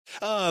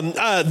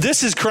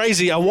This is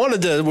crazy.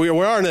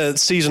 We're in a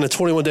season of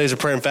 21 days of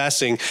prayer and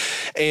fasting.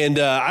 And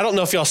I don't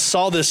know if y'all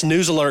saw this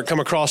news alert come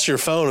across your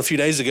phone a few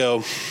days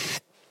ago,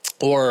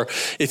 or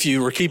if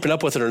you were keeping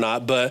up with it or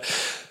not, but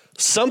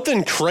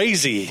something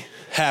crazy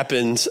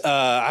happened.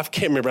 I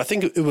can't remember. I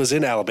think it was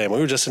in Alabama.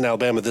 We were just in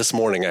Alabama this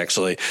morning,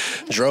 actually.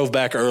 Drove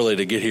back early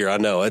to get here. I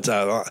know.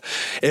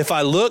 If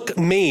I look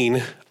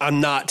mean, I'm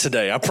not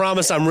today. I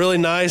promise I'm really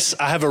nice.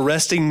 I have a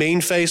resting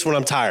mean face when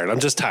I'm tired. I'm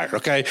just tired,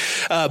 okay?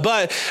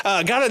 But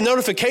got a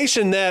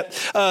notification that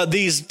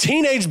these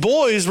teenage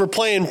boys were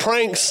playing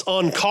pranks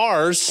on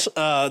cars.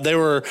 They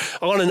were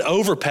on an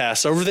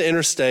overpass over the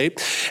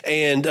interstate,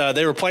 and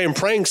they were playing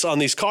pranks on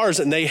these cars,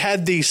 and they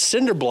had these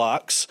cinder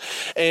blocks,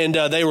 and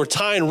they were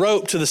tying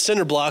rope to the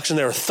cinder blocks, and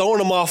they were throwing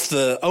them off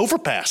the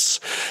overpass.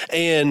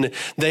 And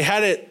they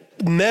had it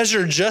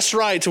measured just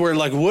right to where it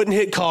like wouldn't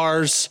hit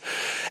cars,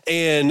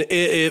 and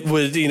it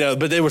would,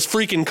 but they was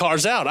freaking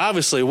cars out,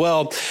 obviously.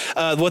 Well,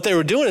 what they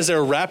were doing is they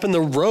were wrapping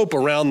the rope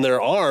around their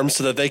arms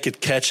so that they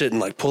could catch it and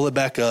like pull it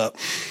back up.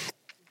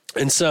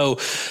 And so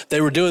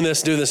they were doing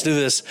this,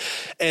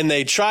 and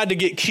they tried to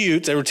get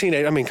cute. They were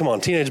teenage. I mean, come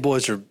on, teenage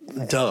boys are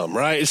dumb,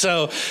 right?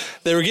 So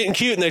they were getting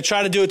cute, and they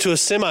tried to do it to a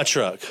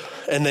semi-truck,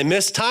 and they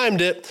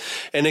mistimed it,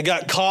 and it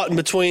got caught in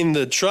between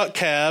the truck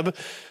cab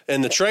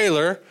and the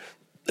trailer.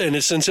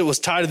 And since it was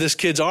tied to this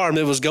kid's arm,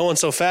 it was going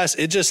so fast,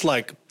 it just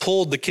like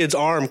pulled the kid's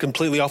arm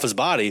completely off his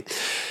body.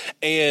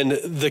 And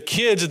the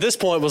kids at this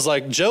point was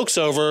like, joke's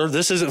over.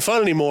 This isn't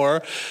fun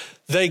anymore.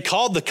 They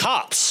called the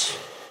cops.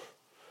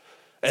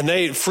 And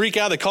they freak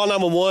out. They call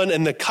 911,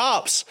 and the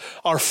cops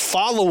are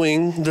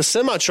following the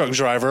semi-truck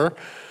driver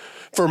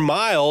for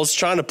miles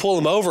trying to pull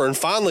him over. And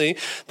finally,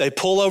 they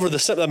pull over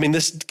this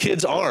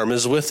kid's arm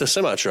is with the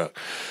semi-truck.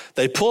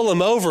 They pull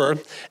him over,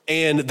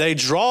 and they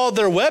draw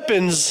their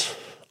weapons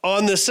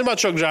on the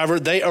semi-truck driver.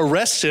 They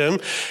arrest him,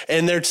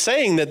 and they're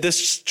saying that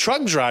this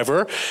truck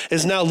driver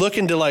is now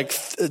looking to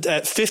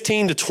at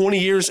 15 to 20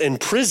 years in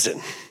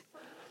prison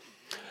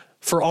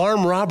for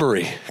armed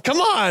robbery. Come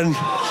on.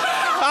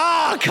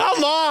 Oh,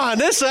 come on.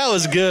 That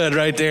was good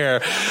right there.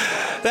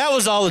 That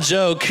was all a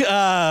joke.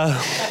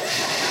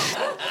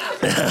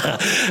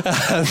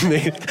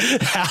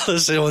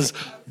 Allison was...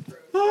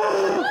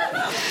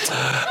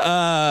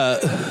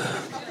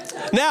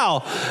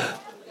 Now,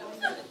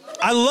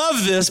 I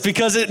love this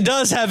because it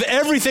does have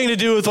everything to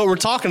do with what we're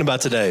talking about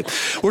today.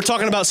 We're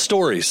talking about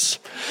stories.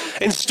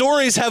 And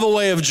stories have a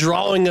way of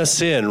drawing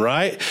us in,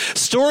 right?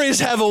 Stories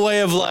have a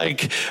way of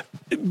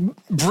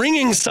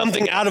bringing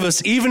something out of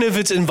us, even if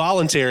it's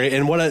involuntary.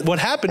 And what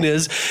happened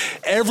is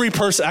every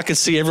person, I could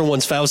see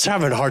everyone's face. I was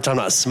having a hard time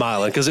not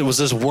smiling because it was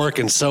just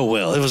working so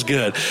well. It was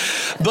good.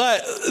 But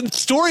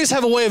stories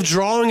have a way of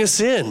drawing us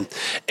in.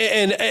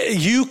 And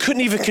you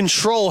couldn't even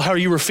control how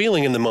you were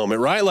feeling in the moment,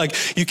 right? Like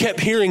you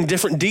kept hearing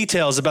different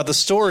details about the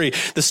story.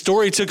 The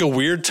story took a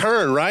weird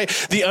turn, right?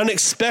 The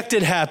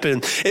unexpected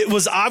happened. It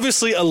was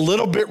obviously a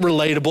little bit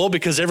relatable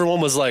because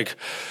everyone was like,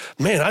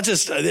 man,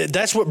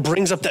 that's what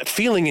brings up that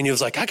feeling in you.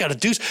 It's like,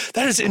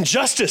 that is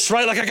injustice,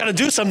 right? Like I got to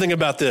do something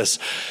about this.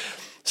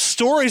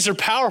 Stories are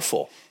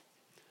powerful.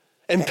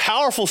 And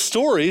powerful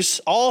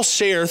stories all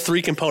share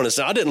three components.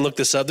 Now, I didn't look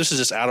this up. This is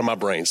just out of my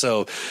brain.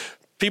 So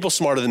people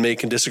smarter than me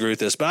can disagree with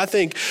this. But I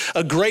think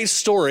a great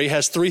story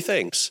has three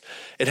things.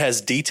 It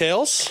has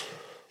details,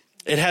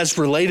 it has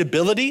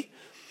relatability,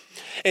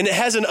 and it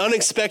has an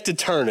unexpected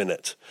turn in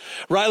it,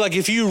 right? Like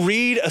if you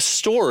read a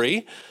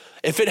story,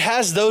 if it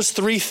has those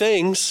three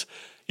things,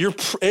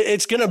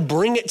 it's going to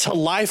bring it to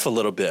life a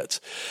little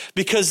bit,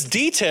 because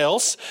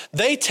details,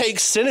 they take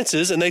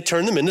sentences and they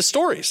turn them into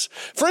stories.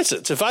 For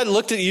instance, if I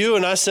looked at you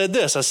and I said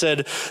this, I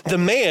said, the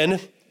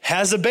man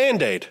has a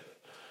Band-Aid.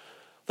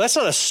 That's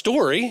not a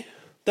story.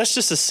 That's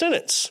just a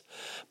sentence.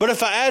 But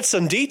if I add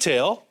some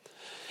detail,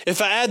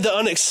 if I add the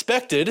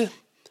unexpected,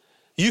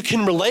 you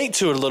can relate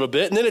to it a little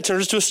bit, and then it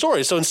turns into a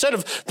story. So instead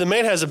of the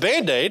man has a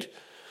Band-Aid,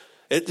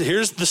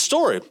 here's the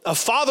story. A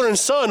father and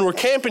son were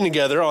camping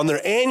together on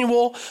their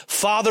annual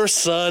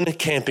father-son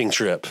camping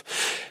trip.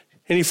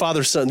 Any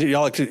father-son,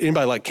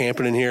 anybody like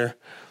camping in here?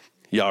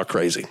 Y'all are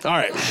crazy. All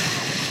right.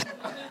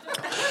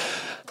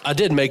 I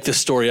did make this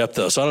story up,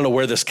 though, so I don't know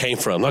where this came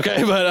from,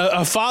 okay? But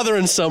a father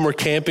and son were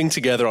camping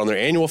together on their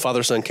annual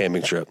father-son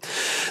camping trip.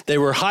 They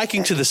were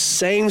hiking to the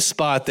same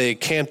spot they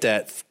had camped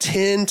at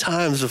 10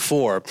 times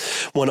before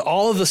when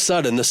all of a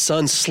sudden the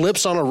son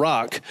slips on a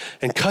rock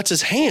and cuts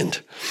his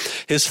hand.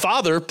 His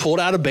father pulled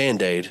out a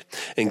Band-Aid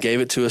and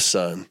gave it to his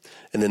son,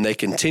 and then they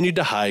continued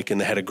to hike,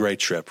 and they had a great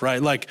trip,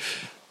 right? Like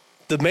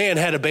the man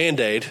had a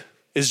Band-Aid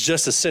is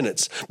just a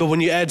sentence. But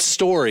when you add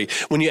story,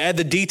 when you add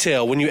the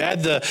detail, when you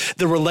add the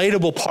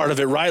relatable part of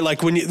it, right?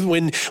 Like when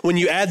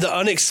you add the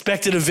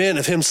unexpected event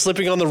of him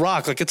slipping on the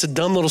rock, like it's a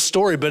dumb little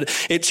story, but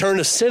it turned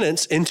a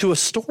sentence into a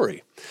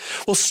story.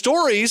 Well,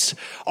 stories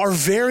are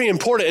very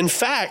important. In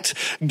fact,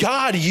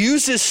 God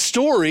uses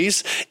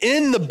stories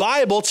in the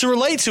Bible to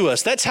relate to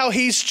us. That's how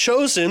he's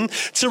chosen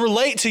to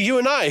relate to you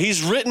and I.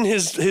 He's written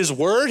his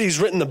word, he's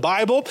written the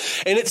Bible,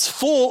 and it's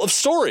full of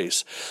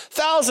stories.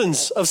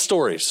 Thousands of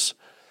stories.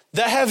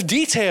 that have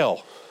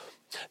detail.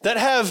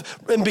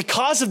 And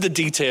because of the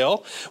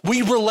detail,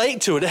 we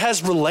relate to it. It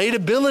has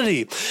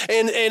relatability.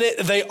 And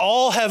they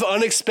all have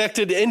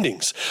unexpected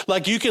endings.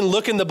 Like you can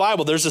look in the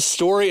Bible. There's a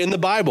story in the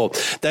Bible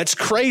that's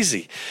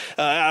crazy.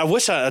 I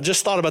wish I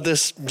just thought about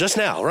this just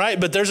now, right?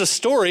 But there's a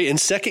story in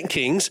 2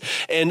 Kings,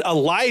 and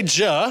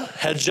Elijah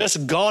had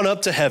just gone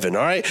up to heaven,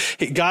 all right?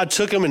 God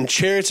took him in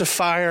chariots of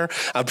fire.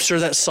 I'm sure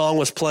that song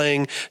was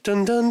playing.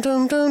 Dun, dun,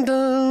 dun, dun,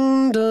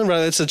 dun, dun,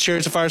 right? It's a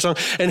chariots of fire song.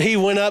 And he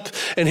went up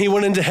and he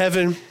went into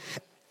heaven.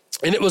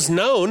 And it was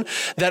known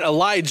that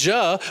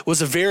Elijah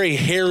was a very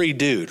hairy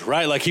dude,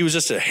 right? Like he was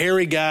just a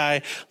hairy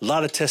guy, a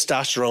lot of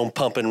testosterone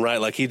pumping,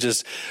 right? Like he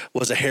just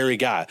was a hairy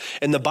guy.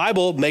 And the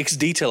Bible makes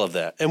detail of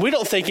that. And we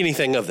don't think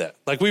anything of that.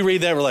 Like we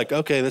read that, we're like,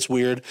 okay, that's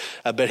weird.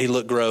 I bet he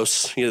looked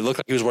gross. It looked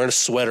like he was wearing a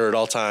sweater at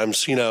all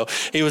times.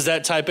 He was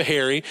that type of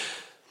hairy.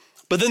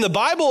 But then the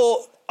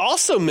Bible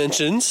also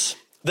mentions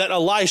that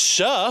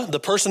Elisha, the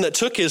person that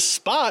took his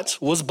spot,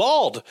 was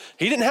bald.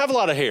 He didn't have a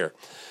lot of hair.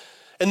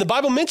 And the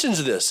Bible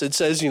mentions this. It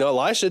says,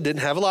 Elisha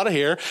didn't have a lot of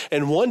hair.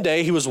 And one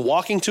day he was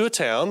walking to a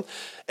town,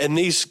 and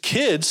these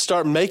kids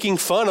start making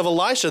fun of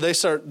Elisha. They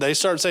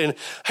start saying,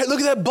 hey, look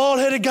at that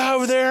bald-headed guy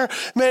over there.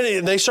 Man,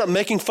 and they start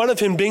making fun of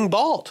him being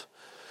bald.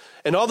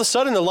 And all of a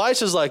sudden,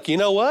 Elisha's like, you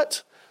know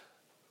what?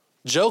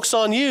 Joke's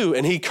on you.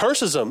 And he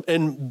curses them.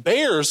 And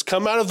bears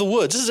come out of the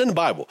woods. This is in the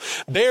Bible.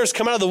 Bears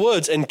come out of the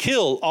woods and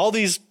kill all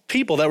these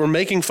people that were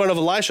making fun of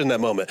Elisha in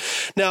that moment.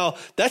 Now,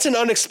 that's an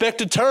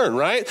unexpected turn,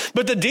 right?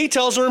 But the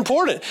details are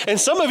important. And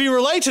some of you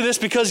relate to this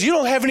because you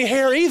don't have any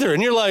hair either.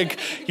 And you're like,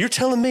 you're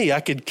telling me I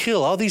could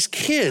kill all these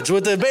kids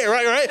with the bear,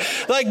 right?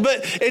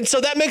 And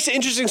so that makes an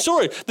interesting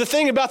story. The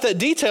thing about that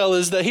detail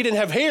is that he didn't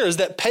have hair is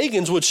that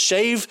pagans would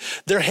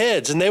shave their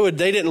heads, and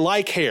they didn't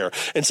like hair.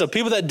 And so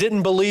people that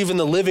didn't believe in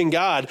the living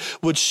God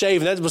would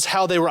shave, and that was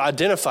how they were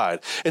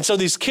identified. And so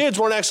these kids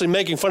weren't actually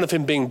making fun of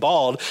him being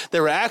bald. They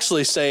were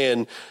actually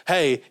saying,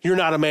 hey, you're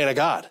not a man of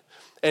God.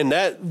 And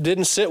that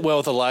didn't sit well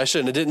with Elisha,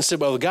 and it didn't sit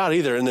well with God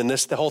either. And then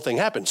the whole thing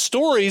happened.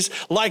 Stories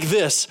like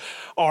this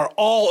are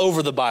all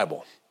over the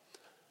Bible.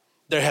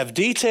 They have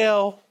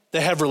detail,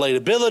 they have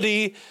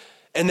relatability,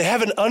 and they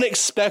have an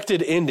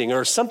unexpected ending,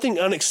 or something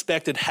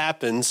unexpected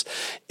happens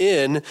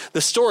in the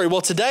story.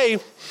 Well, today,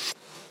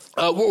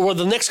 or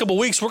the next couple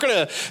of weeks, we're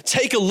going to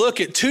take a look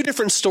at two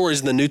different stories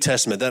in the New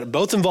Testament that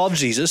both involve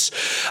Jesus,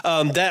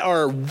 that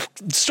are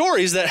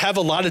stories that have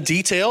a lot of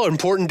detail,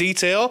 important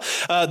detail.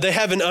 They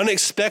have an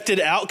unexpected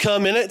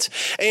outcome in it,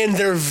 and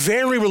they're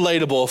very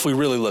relatable if we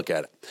really look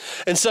at it.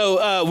 And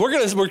so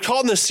we're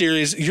calling this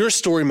series, Your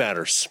Story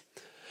Matters.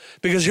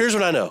 Because here's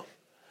what I know,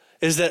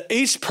 is that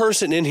each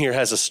person in here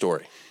has a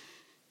story.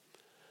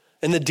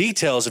 And the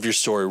details of your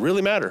story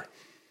really matter.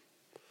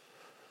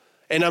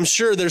 And I'm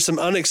sure there's some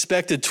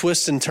unexpected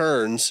twists and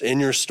turns in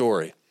your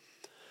story.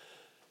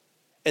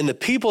 And the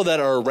people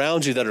that are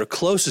around you that are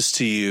closest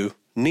to you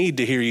need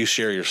to hear you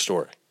share your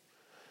story.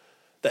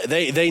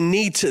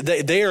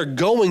 They are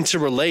going to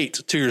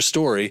relate to your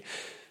story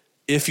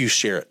if you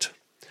share it.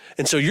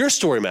 And so your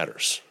story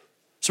matters.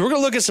 So we're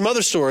going to look at some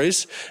other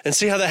stories and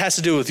see how that has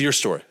to do with your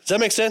story. Does that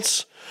make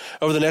sense?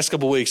 Over the next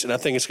couple of weeks, and I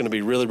think it's going to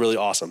be really, really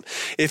awesome.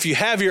 If you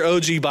have your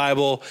OG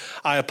Bible,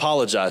 I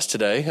apologize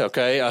today,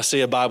 okay? I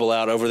see a Bible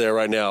out over there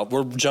right now.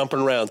 We're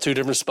jumping around two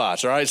different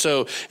spots, all right?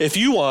 So if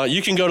you want,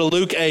 you can go to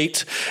Luke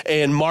 8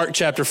 and Mark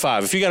chapter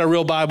 5. If you got a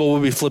real Bible,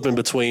 we'll be flipping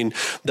between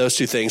those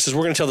two things, because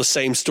we're going to tell the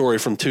same story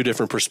from two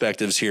different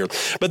perspectives here.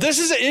 But this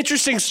is an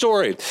interesting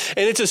story,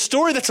 and it's a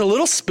story that's a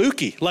little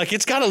spooky. Like,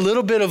 it's got a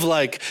little bit of,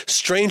 like,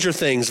 Stranger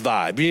Things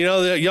vibe. You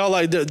know, y'all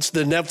like the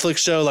Netflix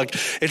show, like,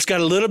 it's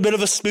got a little bit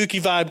of a spooky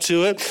vibe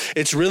to it.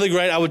 It's really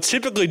great. I would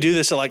typically do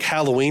this at like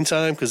Halloween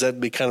time because that'd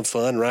be kind of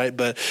fun, right?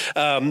 But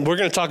we're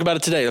going to talk about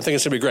it today. I think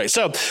it's going to be great.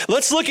 So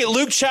let's look at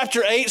Luke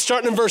chapter 8,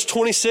 starting in verse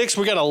 26.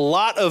 We got a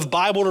lot of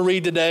Bible to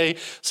read today,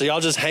 so y'all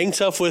just hang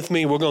tough with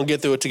me. We're going to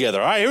get through it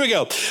together. All right, here we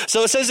go.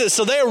 So it says this.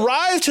 So they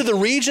arrived to the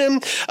region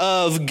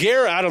of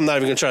Gerasa. I'm not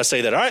even going to try to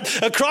say that. All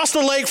right, across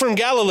the lake from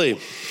Galilee.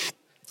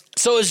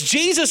 So as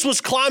Jesus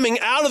was climbing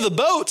out of the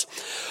boat,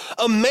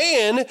 a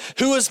man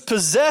who was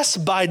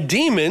possessed by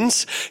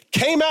demons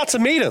came out to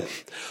meet him.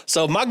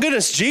 So my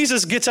goodness,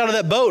 Jesus gets out of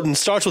that boat and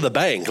starts with a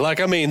bang.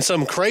 Like, I mean,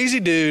 some crazy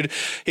dude,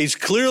 he's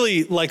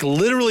clearly like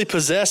literally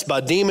possessed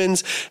by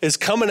demons, is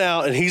coming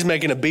out and he's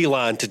making a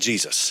beeline to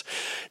Jesus.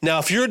 Now,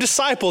 if you're a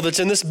disciple that's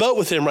in this boat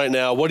with him right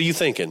now, what are you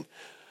thinking?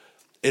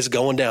 It's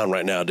going down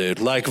right now, dude.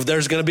 Like,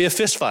 there's going to be a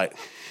fist fight.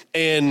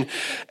 And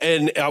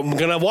I'm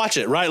going to watch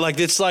it, right? Like,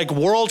 it's like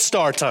world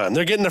star time.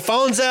 They're getting their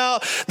phones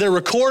out, they're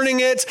recording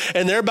it,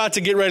 and they're about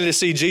to get ready to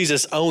see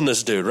Jesus own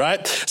this dude,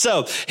 right?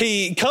 So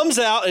he comes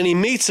out and he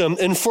meets him.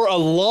 And for a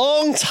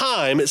long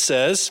time, it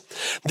says,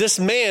 this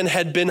man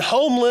had been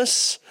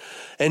homeless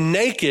and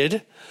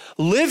naked,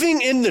 living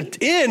in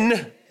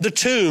the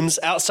tombs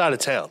outside of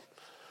town.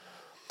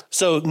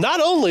 So not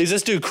only is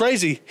this dude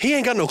crazy, he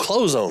ain't got no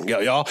clothes on,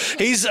 y'all.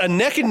 He's a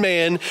naked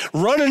man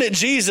running at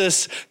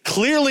Jesus,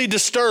 clearly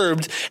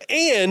disturbed.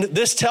 And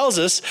this tells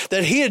us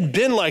that he had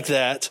been like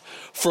that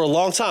for a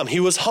long time. He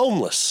was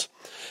homeless.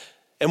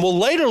 And we'll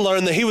later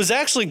learn that he was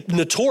actually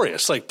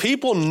notorious. Like,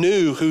 people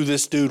knew who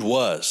this dude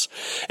was.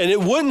 And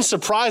it wouldn't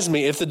surprise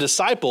me if the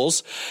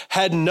disciples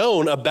had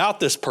known about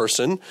this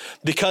person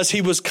because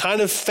he was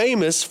kind of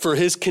famous for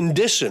his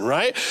condition,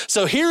 right?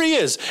 So here he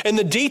is, and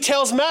the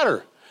details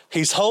matter.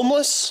 He's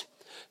homeless.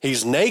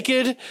 He's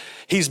naked.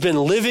 He's been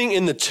living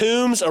in the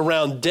tombs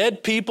around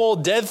dead people,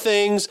 dead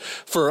things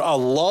for a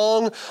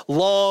long,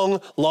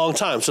 long, long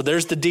time. So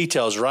there's the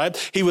details, right?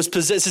 He was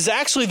possessed. This is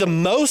actually the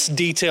most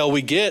detail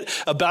we get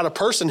about a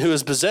person who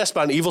is possessed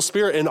by an evil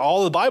spirit in all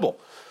of the Bible.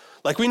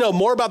 Like, we know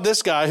more about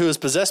this guy who is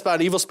possessed by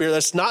an evil spirit.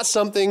 That's not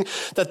something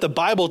that the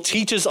Bible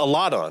teaches a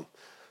lot on.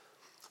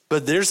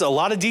 But there's a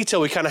lot of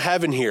detail we kind of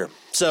have in here.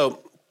 So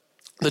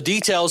the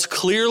details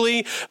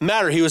clearly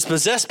matter. He was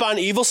possessed by an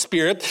evil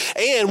spirit,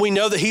 and we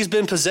know that he's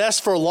been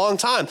possessed for a long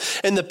time.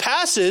 And the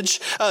passage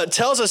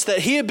tells us that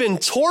he had been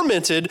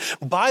tormented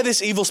by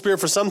this evil spirit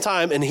for some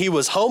time, and he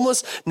was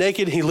homeless,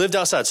 naked, he lived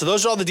outside. So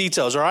those are all the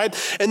details, all right?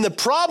 And the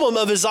problem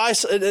of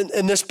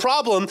this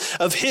problem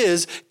of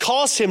his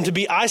caused him to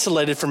be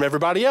isolated from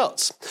everybody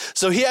else.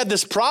 So he had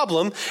this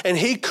problem, and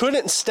he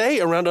couldn't stay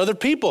around other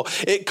people.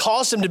 It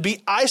caused him to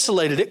be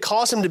isolated. It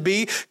caused him to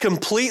be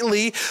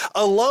completely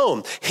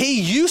alone.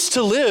 He used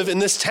to live in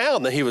this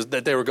town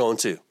that they were going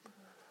to.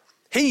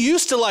 He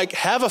used to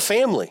have a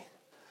family.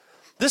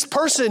 This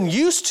person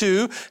used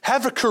to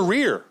have a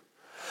career.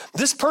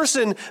 This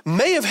person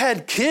may have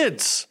had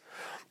kids.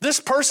 This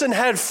person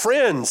had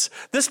friends.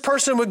 This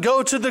person would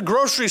go to the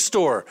grocery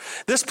store.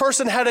 This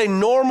person had a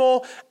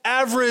normal,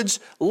 average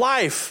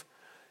life.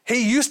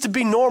 He used to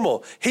be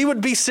normal. He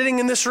would be sitting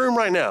in this room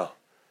right now,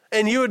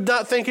 and you would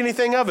not think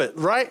anything of it,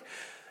 right?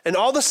 And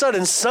all of a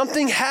sudden,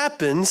 something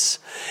happens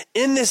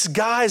in this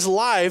guy's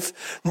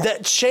life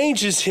that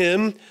changes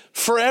him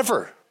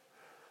forever,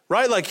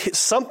 right? Like,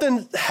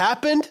 something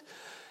happened.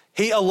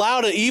 He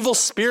allowed an evil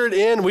spirit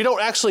in. We don't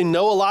actually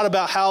know a lot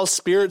about how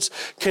spirits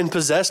can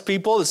possess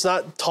people. It's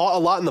not taught a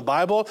lot in the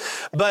Bible.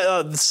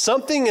 But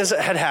something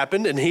had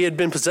happened, and he had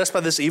been possessed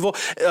by this evil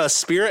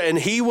spirit, and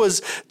he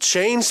was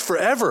changed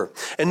forever.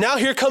 And now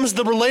here comes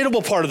the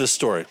relatable part of the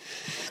story.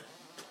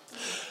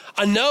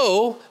 I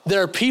know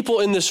there are people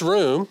in this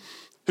room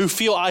who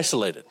feel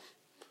isolated.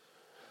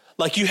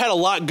 Like, you had a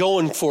lot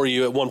going for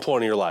you at one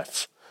point in your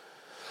life.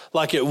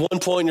 Like, at one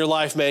point in your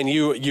life, man,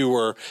 you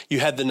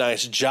had the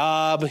nice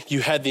job, you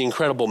had the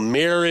incredible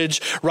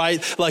marriage,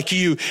 right? Like,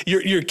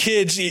 your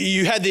kids,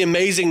 you had the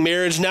amazing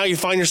marriage. Now you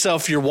find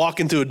yourself, you're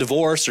walking through a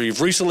divorce, or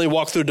you've recently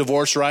walked through a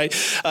divorce, right?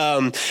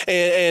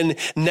 And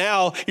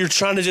now you're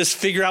trying to just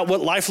figure out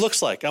what life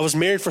looks like. I was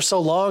married for so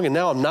long, and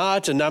now I'm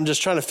not, and I'm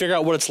just trying to figure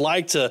out what it's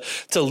like to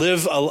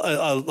live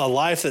a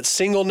life that's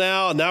single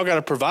now, and now I've got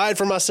to provide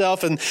for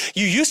myself. And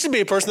you used to be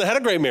a person that had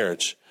a great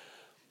marriage.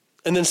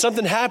 And then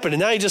something happened, and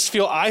now you just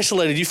feel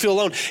isolated. You feel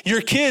alone.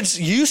 Your kids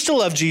used to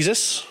love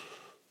Jesus,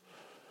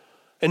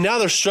 and now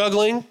they're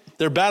struggling.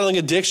 They're battling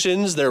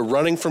addictions. They're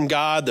running from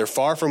God. They're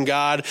far from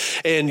God,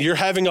 and you're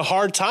having a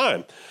hard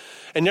time.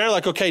 And now you're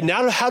like, okay,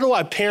 now how do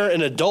I parent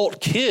an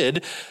adult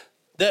kid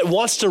that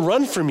wants to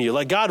run from you?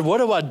 Like, God, what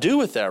do I do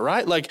with that,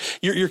 right? Like,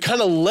 you're kind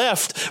of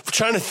left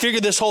trying to figure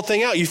this whole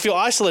thing out. You feel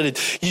isolated.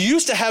 You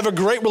used to have a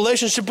great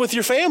relationship with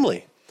your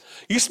family.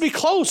 You used to be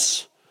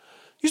close.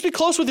 You used to be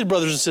close with your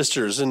brothers and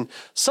sisters, and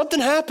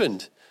something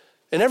happened,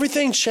 and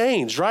everything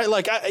changed, right?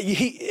 Like,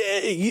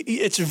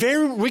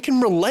 we can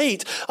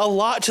relate a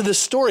lot to this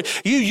story.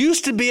 You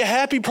used to be a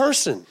happy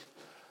person,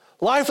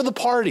 life of the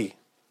party.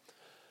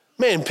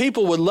 Man,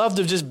 people would love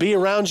to just be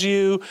around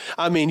you.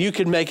 I mean, you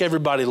could make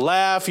everybody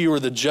laugh. You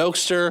were the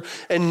jokester,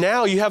 and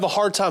now you have a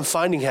hard time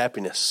finding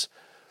happiness.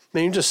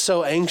 Man, you're just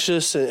so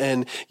anxious,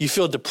 and you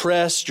feel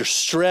depressed, you're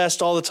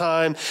stressed all the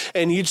time,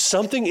 and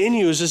something in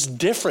you is just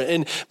different.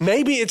 And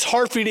maybe it's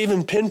hard for you to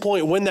even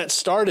pinpoint when that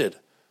started.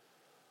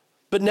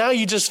 But now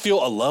you just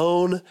feel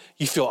alone,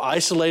 you feel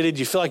isolated,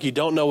 you feel like you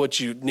don't know what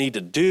you need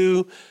to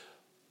do.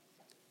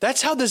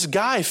 That's how this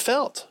guy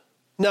felt.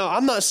 Now,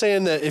 I'm not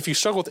saying that if you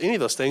struggle with any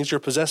of those things,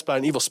 you're possessed by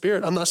an evil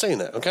spirit. I'm not saying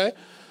that, okay?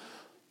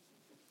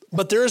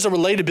 But there is a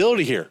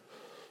relatability here.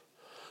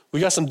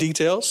 We got some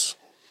details.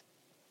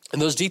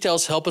 And those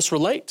details help us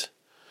relate.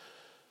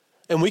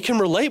 And we can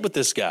relate with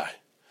this guy.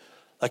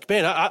 Like,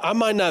 man, I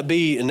might not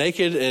be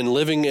naked and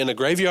living in a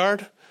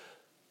graveyard,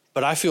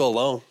 but I feel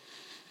alone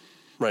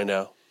right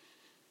now.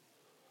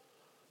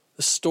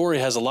 This story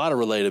has a lot of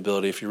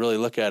relatability if you really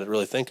look at it,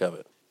 really think of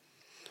it.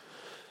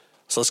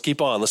 So let's keep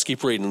on. Let's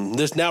keep reading.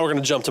 Now we're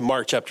going to jump to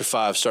Mark chapter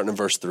 5, starting in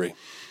verse 3.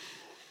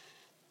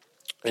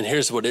 And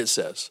here's what it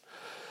says.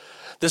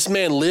 This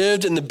man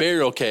lived in the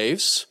burial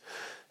caves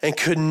and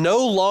could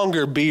no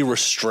longer be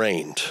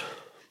restrained,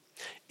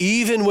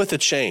 even with a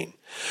chain.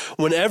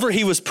 Whenever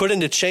he was put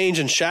into chains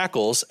and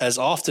shackles, as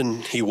he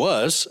often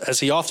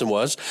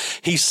was,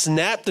 he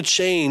snapped the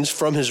chains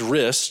from his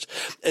wrist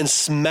and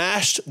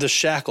smashed the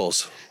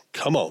shackles.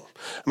 Come on.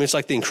 I mean, it's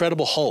like the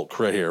Incredible Hulk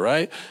right here,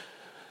 right?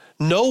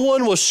 No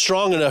one was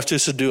strong enough to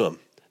subdue him.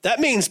 That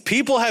means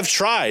people have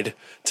tried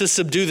to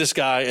subdue this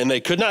guy, and they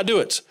could not do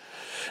it.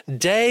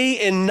 Day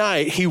and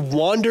night he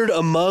wandered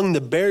among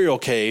the burial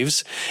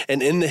caves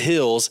and in the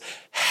hills,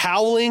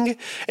 howling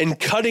and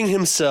cutting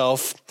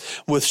himself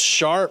with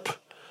sharp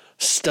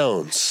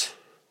stones.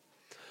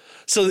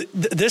 So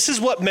this is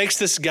what makes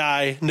this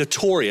guy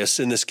notorious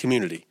in this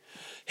community.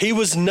 He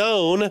was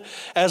known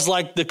as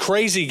like the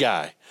crazy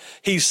guy.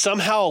 He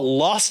somehow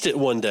lost it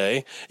one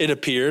day, it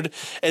appeared.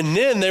 And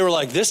then they were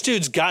like, this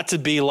dude's got to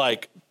be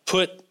like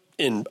put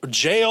in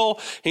jail.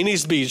 He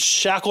needs to be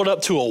shackled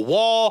up to a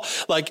wall.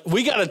 Like,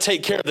 we got to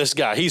take care of this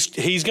guy.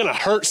 He's going to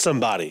hurt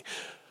somebody.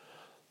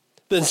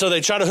 Then so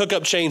they try to hook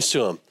up chains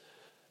to him.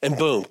 And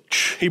boom,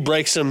 he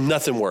breaks them.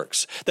 Nothing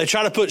works. They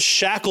try to put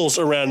shackles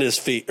around his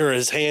feet or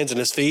his hands and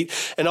his feet.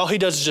 And all he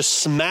does is just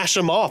smash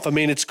them off. I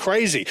mean, it's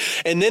crazy.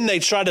 And then they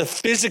try to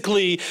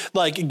physically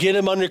like get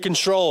him under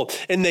control,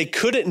 and they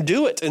couldn't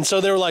do it. And so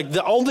they were like,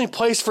 the only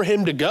place for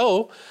him to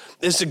go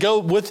is to go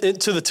with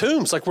it to the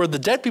tombs, like where the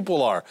dead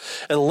people are,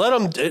 and let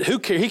him. Who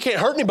cares? He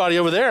can't hurt anybody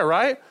over there,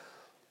 right?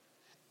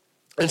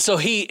 And so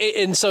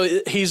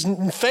he's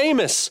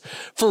famous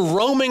for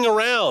roaming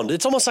around.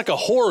 It's almost like a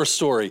horror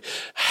story,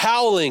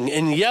 howling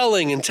and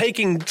yelling and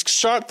taking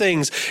sharp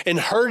things and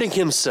hurting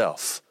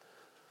himself.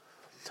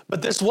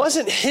 But this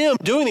wasn't him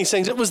doing these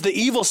things. It was the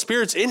evil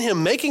spirits in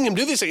him making him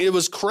do these things. It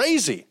was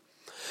crazy.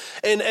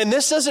 And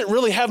this doesn't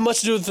really have much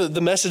to do with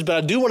the message, but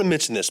I do want to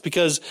mention this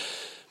because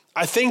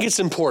I think it's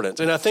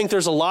important. And I think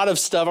there's a lot of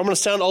stuff. I'm going to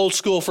sound old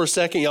school for a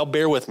second. Y'all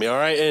bear with me, all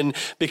right? And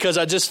because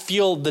I just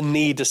feel the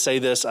need to say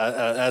this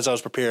as I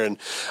was preparing,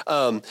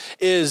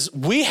 is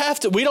we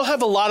don't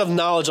have a lot of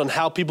knowledge on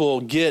how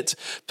people get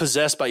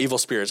possessed by evil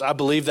spirits. I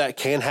believe that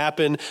can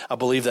happen. I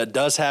believe that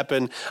does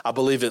happen. I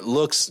believe it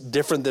looks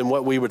different than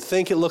what we would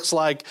think it looks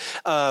like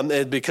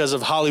because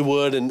of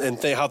Hollywood and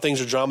how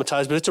things are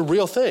dramatized, but it's a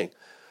real thing.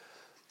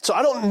 So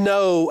I don't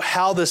know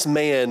how this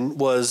man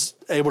was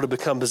able to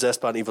become possessed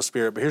by an evil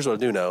spirit, but here's what I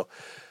do know,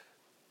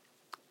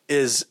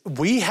 is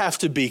we have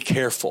to be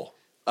careful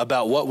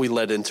about what we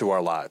let into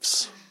our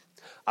lives.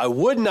 I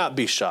would not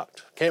be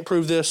shocked. Can't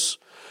prove this.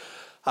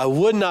 I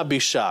would not be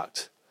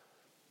shocked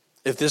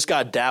if this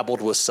guy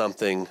dabbled with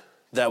something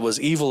that was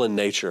evil in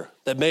nature,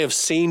 that may have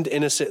seemed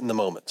innocent in the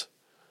moment.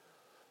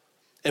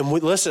 And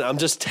listen, I'm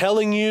just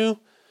telling you,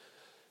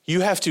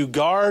 you have to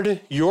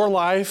guard your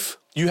life.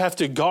 You have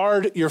to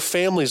guard your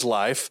family's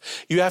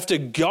life. You have to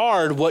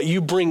guard what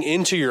you bring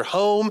into your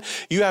home.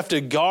 You have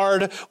to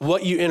guard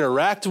what you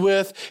interact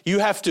with. You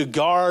have to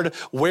guard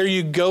where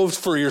you go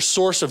for your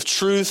source of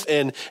truth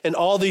and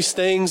all these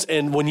things.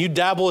 And when you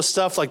dabble with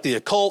stuff like the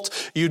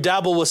occult, you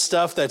dabble with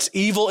stuff that's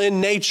evil in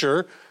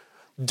nature,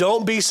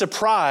 don't be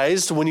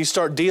surprised when you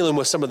start dealing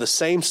with some of the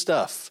same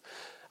stuff.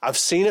 I've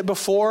seen it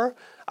before.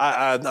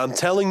 I'm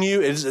telling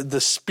you,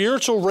 the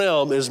spiritual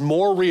realm is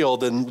more real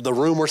than the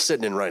room we're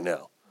sitting in right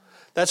now.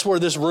 That's where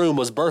this room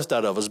was birthed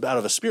out of, was out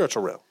of a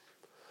spiritual realm.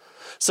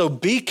 So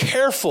be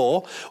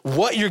careful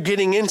what you're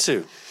getting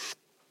into.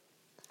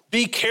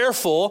 Be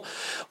careful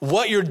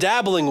what you're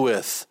dabbling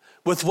with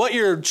what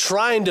you're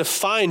trying to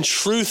find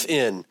truth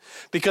in.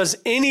 Because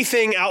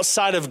anything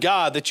outside of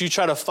God that you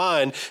try to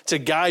find to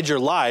guide your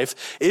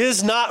life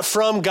is not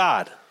from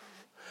God.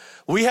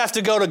 We have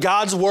to go to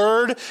God's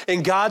word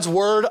and God's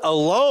word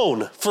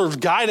alone for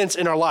guidance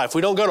in our life.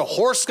 We don't go to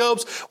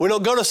horoscopes. We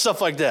don't go to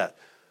stuff like that.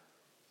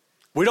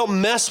 We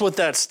don't mess with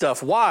that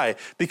stuff. Why?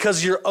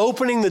 Because you're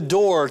opening the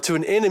door to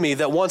an enemy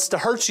that wants to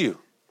hurt you.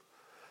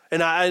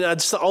 And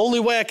it's the only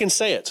way I can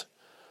say it.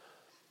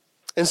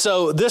 And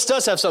so this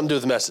does have something to do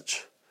with the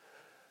message.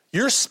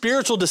 Your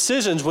spiritual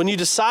decisions, when you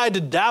decide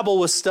to dabble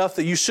with stuff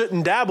that you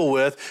shouldn't dabble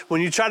with, when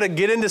you try to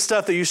get into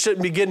stuff that you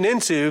shouldn't be getting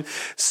into,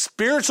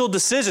 spiritual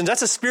decisions,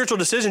 that's a spiritual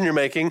decision you're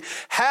making,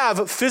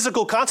 have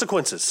physical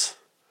consequences.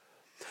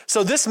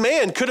 So this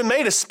man could have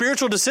made a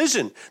spiritual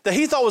decision that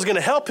he thought was going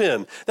to help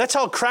him. That's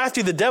how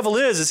crafty the devil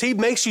is he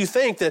makes you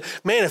think that,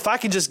 man, if I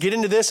could just get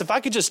into this, if I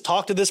could just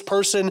talk to this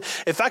person,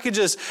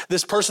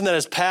 this person that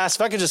has passed,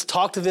 if I could just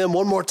talk to them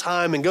one more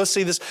time and go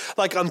see this,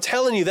 like I'm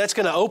telling you, that's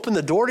going to open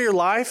the door to your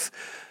life.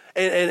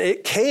 And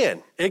it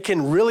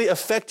can really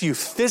affect you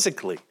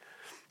physically.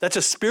 That's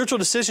a spiritual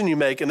decision you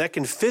make, and that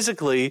can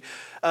physically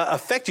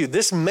affect you.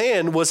 This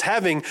man was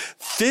having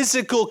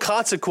physical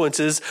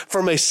consequences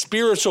from a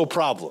spiritual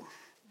problem.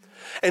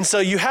 And so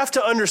you have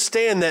to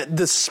understand that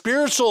the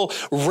spiritual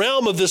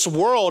realm of this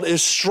world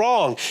is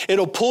strong.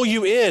 It'll pull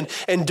you in.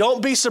 And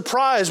don't be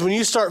surprised when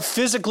you start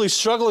physically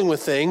struggling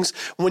with things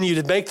when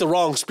you make the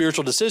wrong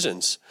spiritual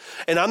decisions.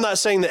 And I'm not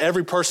saying that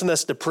every person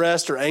that's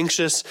depressed or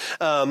anxious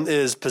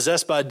is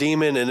possessed by a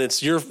demon and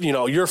it's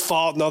your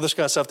fault and all this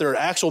kind of stuff. There are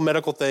actual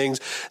medical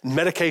things.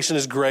 Medication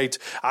is great.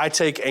 I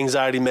take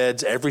anxiety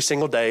meds every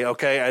single day,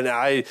 okay? And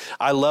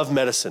I love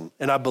medicine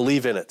and I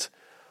believe in it.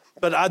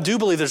 But I do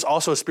believe there's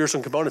also a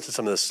spiritual component to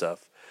some of this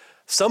stuff.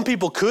 Some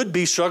people could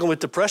be struggling with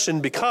depression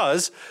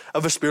because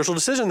of a spiritual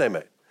decision they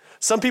made.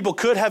 Some people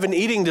could have an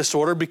eating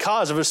disorder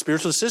because of a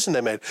spiritual decision they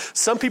made.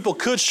 Some people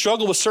could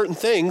struggle with certain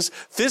things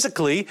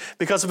physically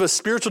because of a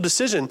spiritual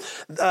decision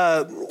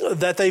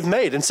that they've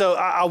made. And so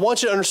I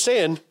want you to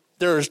understand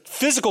There are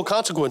physical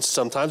consequences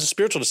sometimes of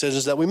spiritual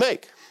decisions that we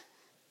make.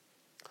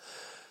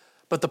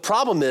 But the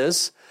problem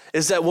is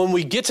that when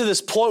we get to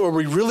this point where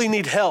we really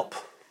need help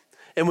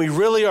and we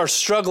really are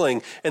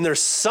struggling and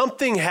there's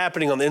something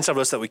happening on the inside of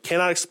us that we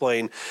cannot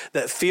explain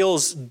that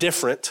feels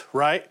different,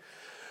 right?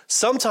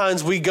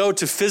 Sometimes we go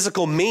to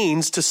physical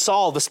means to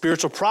solve a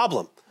spiritual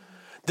problem.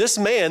 This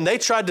man, they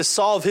tried to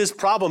solve his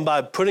problem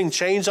by putting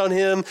chains on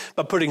him,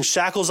 by putting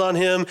shackles on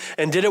him,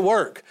 and did it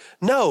work?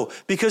 No,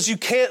 because you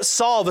can't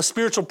solve a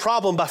spiritual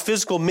problem by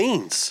physical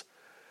means.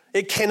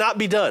 It cannot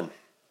be done.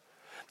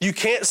 You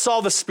can't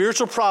solve a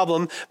spiritual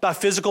problem by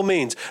physical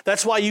means.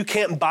 That's why you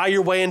can't buy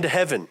your way into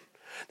heaven.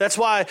 That's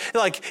why,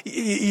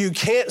 you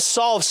can't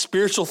solve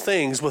spiritual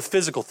things with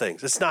physical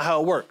things. It's not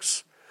how it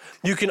works.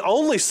 You can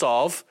only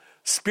solve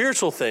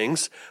spiritual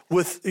things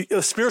with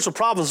spiritual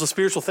problems with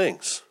spiritual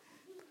things.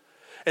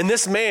 And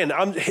this man,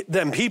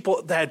 them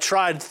people that had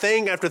tried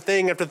thing after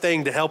thing after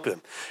thing to help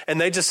him.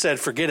 And they just said,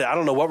 forget it. I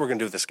don't know what we're going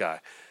to do with this guy.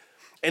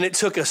 And it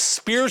took a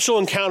spiritual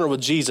encounter with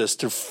Jesus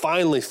to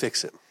finally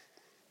fix him.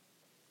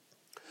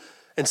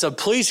 And so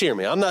please hear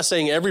me. I'm not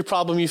saying every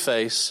problem you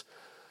face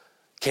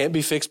can't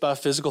be fixed by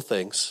physical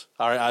things.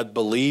 All right, I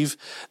believe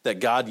that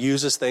God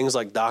uses things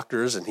like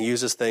doctors and he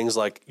uses things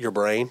like your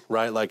brain,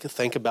 right? Like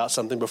think about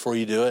something before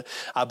you do it.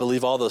 I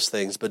believe all those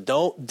things, but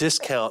don't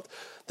discount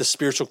the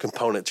spiritual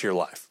component to your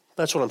life.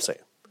 That's what I'm saying.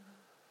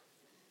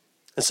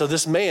 And so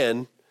this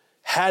man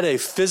had a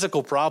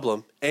physical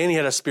problem and he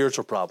had a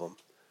spiritual problem.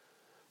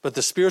 But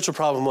the spiritual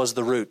problem was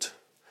the root.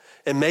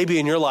 And maybe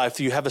in your life,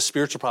 you have a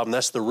spiritual problem.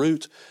 That's the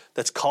root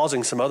that's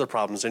causing some other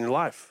problems in your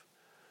life.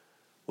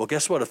 Well,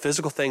 guess what? A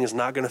physical thing is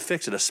not going to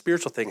fix it. A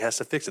spiritual thing has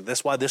to fix it.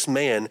 That's why this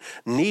man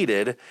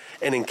needed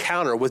an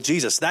encounter with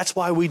Jesus. That's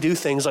why we do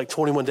things like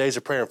 21 days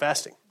of prayer and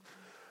fasting.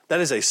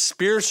 That is a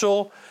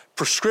spiritual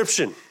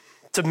prescription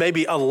to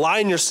maybe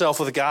align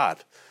yourself with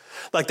God.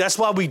 Like that's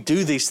why we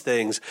do these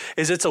things,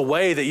 is it's a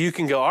way that you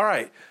can go, all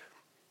right,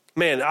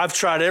 man, I've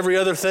tried every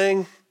other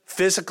thing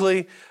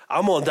physically.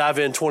 I'm going to dive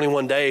in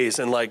 21 days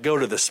and go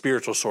to the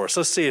spiritual source.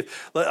 Let's see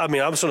I'm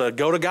just going to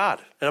go to God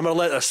and I'm going to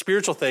let a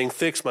spiritual thing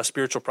fix my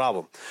spiritual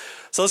problem.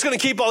 So let's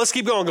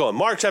keep going.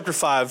 Mark chapter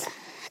 5,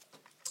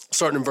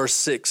 starting in verse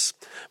 6.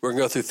 We're going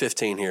to go through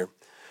 15 here.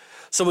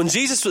 So when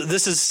Jesus,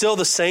 this is still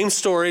the same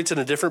story, it's in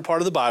a different part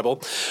of the Bible.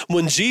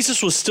 When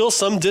Jesus was still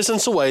some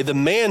distance away, the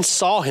man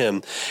saw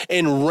him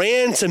and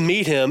ran to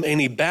meet him, and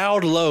he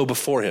bowed low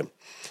before him.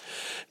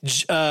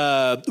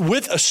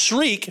 With a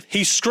shriek,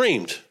 he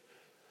screamed.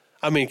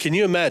 I mean, can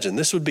you imagine?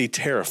 This would be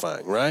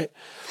terrifying, right?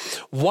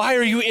 Why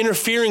are you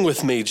interfering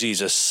with me,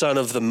 Jesus, Son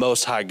of the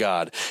Most High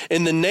God?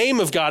 In the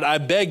name of God, I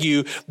beg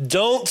you,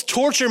 don't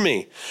torture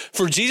me.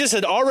 For Jesus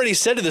had already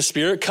said to the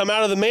spirit, come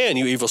out of the man,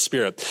 you evil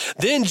spirit.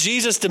 Then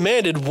Jesus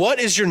demanded,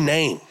 what is your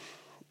name?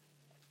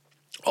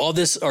 All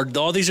these are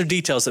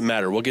details that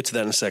matter. We'll get to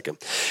that in a second.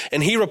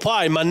 And he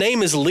replied, my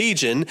name is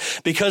Legion,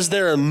 because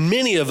there are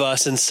many of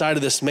us inside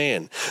of this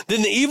man.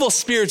 Then the evil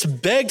spirits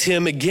begged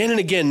him again and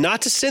again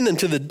not to send them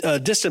to the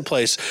distant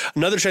place.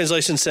 Another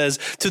translation says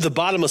to the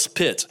bottomless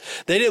pit.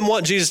 They didn't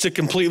want Jesus to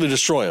completely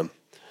destroy him.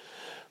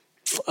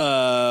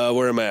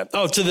 Where am I at?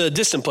 Oh, to the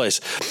distant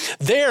place.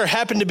 There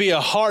happened to be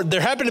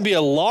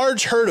a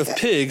large herd of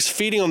pigs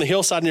feeding on the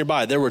hillside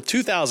nearby. There were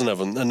 2,000 of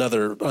them,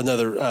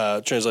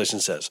 another translation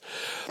says.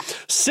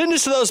 Send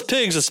us to those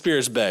pigs, the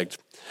spirits begged.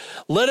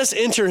 Let us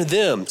enter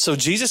them. So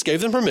Jesus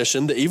gave them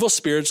permission. The evil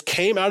spirits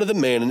came out of the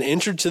man and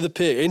entered into the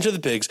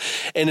pigs,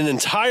 and an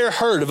entire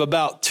herd of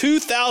about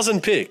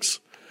 2,000 pigs.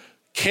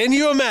 Can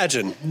you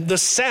imagine the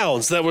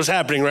sounds that was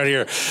happening right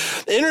here?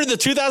 Entered the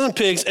 2,000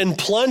 pigs and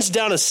plunged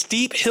down a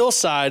steep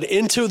hillside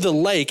into the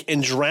lake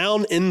and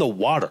drowned in the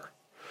water.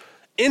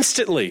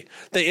 Instantly,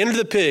 they entered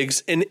the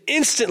pigs, and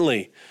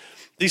instantly,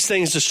 these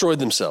things destroyed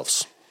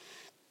themselves.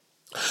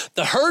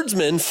 The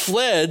herdsmen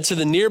fled to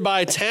the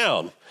nearby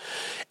town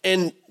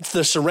and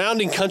the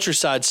surrounding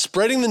countryside,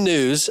 spreading the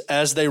news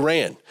as they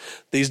ran.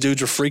 These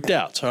dudes were freaked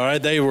out, all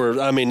right?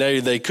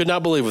 They could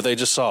not believe what they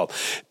just saw.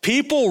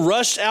 People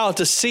rushed out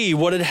to see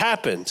what had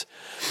happened.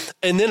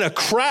 And then a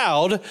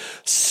crowd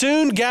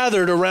soon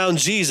gathered around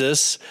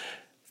Jesus.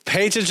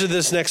 Pay attention to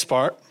this next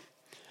part.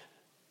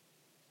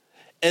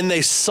 And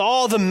they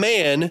saw the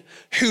man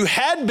who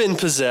had been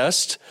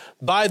possessed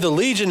by the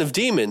legion of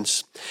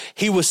demons.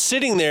 He was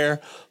sitting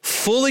there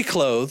fully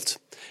clothed,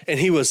 and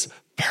he was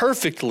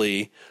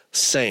perfectly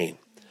sane.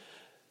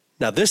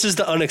 Now, this is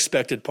the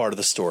unexpected part of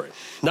the story.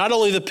 Not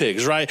only the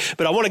pigs, right?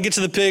 But I want to get to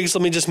the pigs.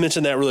 Let me just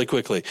mention that really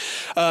quickly.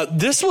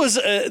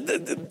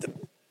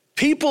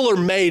 People are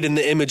made in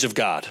the image of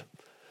God.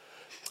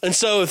 And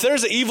so if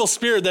there's an evil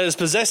spirit that is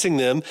possessing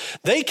them,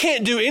 they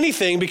can't do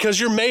anything because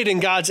you're made in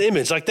God's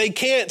image. Like they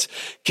can't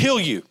kill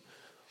you.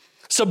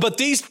 So, but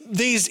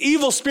these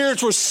evil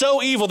spirits were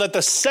so evil that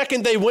the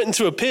second they went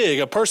into a pig,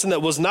 a person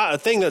that was not a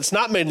thing that's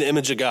not made in the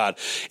image of God,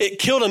 it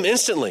killed him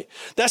instantly.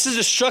 That's the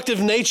destructive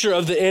nature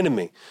of the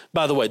enemy,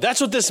 by the way. That's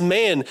what this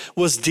man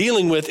was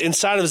dealing with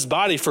inside of his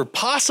body for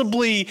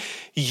possibly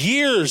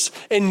years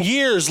and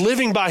years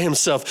living by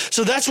himself.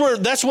 So that's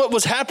what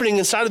was happening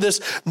inside of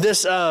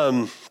this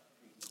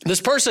This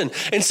person.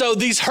 And so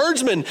these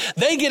herdsmen,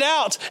 they get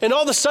out and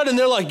all of a sudden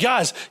they're like,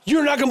 guys,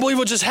 you're not going to believe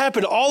what just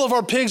happened. All of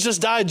our pigs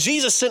just died.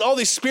 Jesus sent all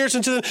these spirits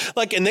into them.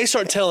 And they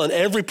start telling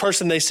every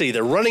person they see.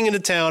 They're running into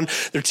town.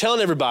 They're telling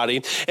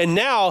everybody. And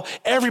now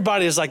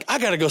everybody is like, I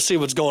got to go see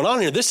what's going on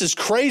here. This is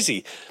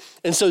crazy.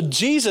 And so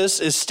Jesus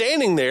is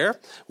standing there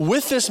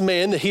with this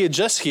man that he had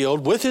just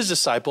healed with his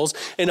disciples,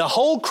 and a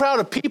whole crowd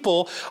of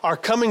people are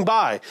coming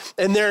by,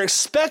 and they're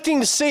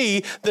expecting to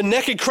see the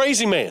naked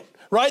crazy man.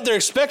 Right? They're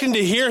expecting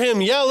to hear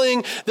him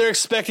yelling. They're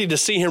expecting to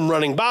see him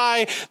running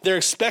by. They're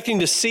expecting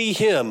to see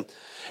him.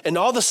 And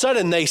all of a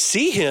sudden they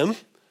see him,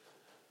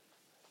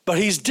 but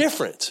he's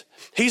different.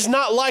 He's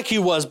not like he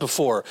was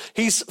before.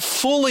 He's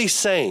fully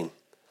sane.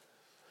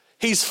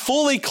 He's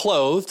fully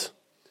clothed,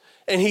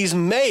 and he's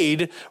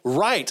made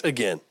right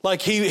again.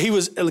 Like he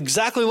was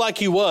exactly like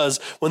he was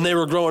when they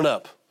were growing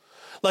up.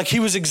 Like he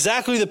was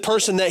exactly the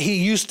person that he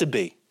used to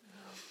be.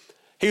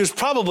 He was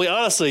probably,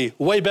 honestly,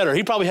 way better.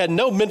 He probably had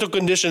no mental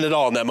condition at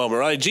all in that moment,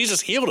 right?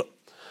 Jesus healed him.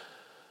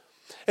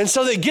 And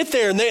so they get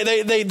there and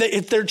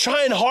they're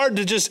trying hard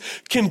to just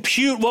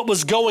compute what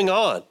was going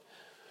on.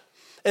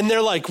 And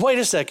they're like, wait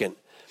a second.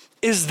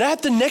 Is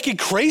that the naked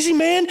crazy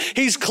man?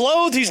 He's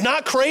clothed. He's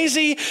not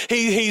crazy.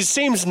 He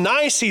seems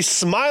nice. He's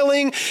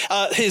smiling.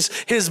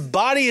 His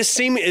body is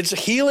it's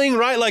healing,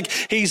 right? Like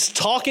he's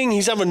talking.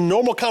 He's having a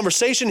normal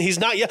conversation. He's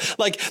not yet.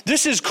 Like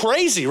this is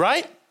crazy,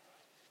 right?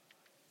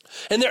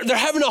 And they're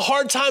having a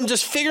hard time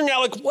just figuring out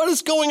like what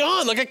is going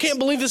on. Like I can't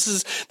believe this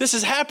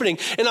is happening.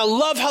 And I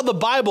love how the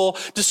Bible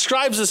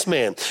describes this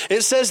man.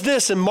 It says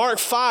this in Mark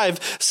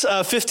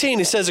 5:15.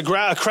 It says a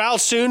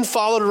crowd soon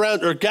followed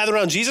around or gathered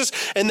around Jesus,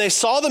 and they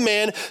saw the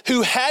man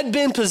who had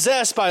been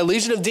possessed by a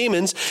legion of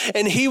demons,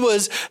 and he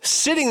was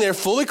sitting there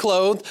fully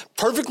clothed,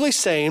 perfectly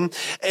sane.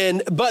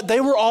 But they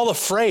were all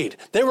afraid.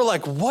 They were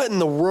like, "What in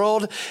the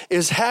world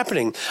is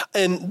happening?"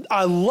 And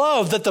I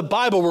love that the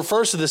Bible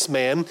refers to this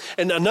man,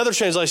 and another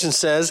translation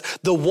says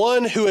the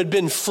one who had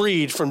been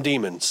freed from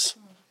demons.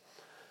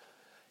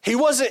 He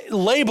wasn't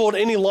labeled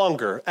any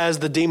longer as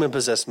the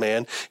demon-possessed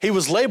man. He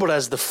was labeled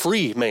as the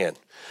free man,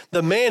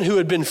 the man who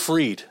had been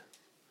freed.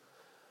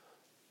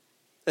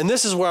 And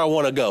this is where I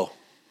want to go.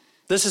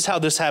 This is how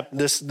this happened.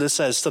 This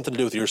has something to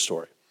do with your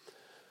story.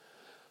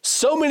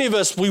 So many of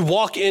us, we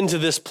walk into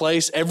this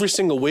place every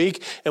single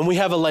week and we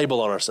have a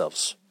label on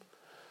ourselves.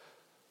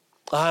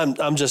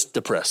 I'm just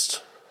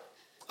depressed.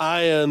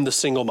 I am the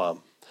single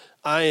mom.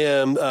 I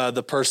am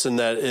the person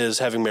that is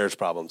having marriage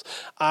problems.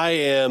 I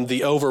am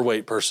the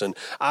overweight person.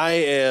 I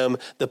am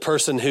the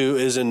person who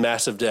is in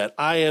massive debt.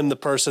 I am the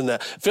person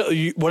that,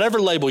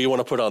 whatever label you want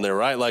to put on there,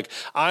 right? Like,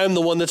 I am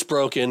the one that's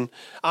broken.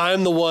 I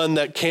am the one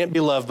that can't be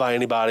loved by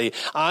anybody.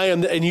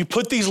 And you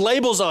put these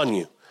labels on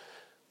you.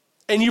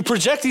 And you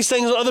project these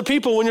things on other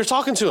people when you're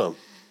talking to them.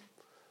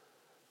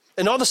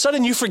 And all of a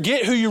sudden you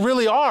forget who you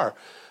really are.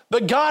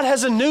 But God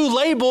has a new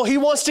label he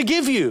wants to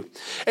give you.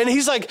 And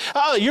he's like,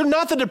 oh, you're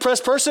not the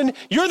depressed person.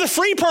 You're the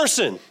free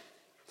person.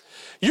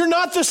 You're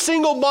not the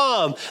single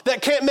mom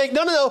that can't make,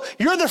 no.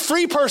 You're the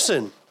free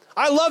person.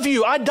 I love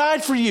you. I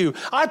died for you.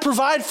 I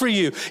provide for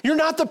you. You're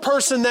not the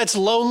person that's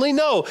lonely.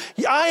 No,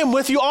 I am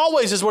with you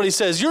always is what he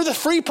says. You're the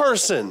free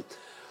person.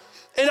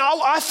 And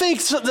I think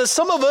that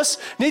some of us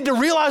need to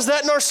realize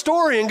that in our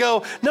story and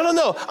go,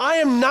 no. I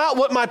am not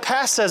what my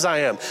past says I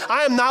am.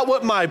 I am not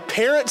what my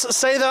parents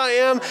say that I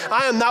am.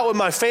 I am not what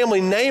my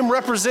family name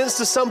represents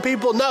to some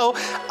people. No,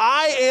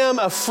 I am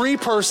a free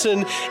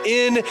person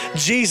in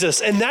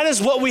Jesus. And that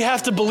is what we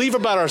have to believe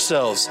about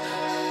ourselves.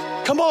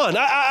 Come on.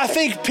 I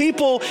think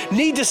people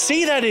need to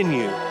see that in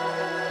you.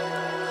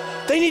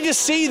 They need to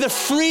see the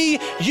free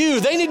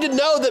you. They need to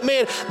know that,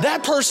 man,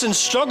 that person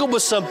struggled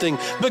with something,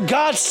 but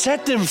God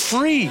set them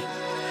free.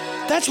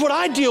 That's what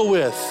I deal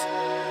with.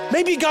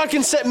 Maybe God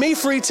can set me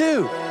free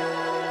too.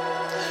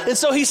 And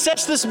so he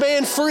sets this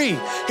man free.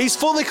 He's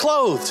fully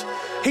clothed.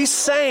 He's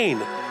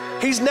sane.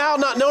 He's now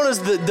not known as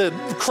the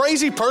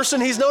crazy person.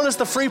 He's known as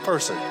the free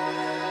person.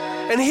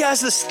 And he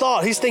has this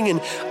thought. He's thinking,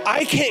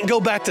 I can't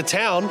go back to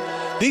town.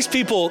 These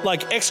people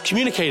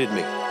excommunicated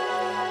me.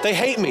 They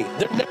hate me.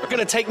 They're never going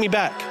to take me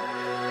back.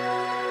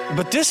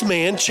 But this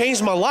man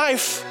changed my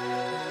life.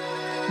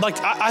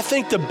 I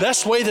think the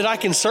best way that I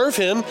can serve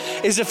him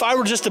is if I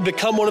were just to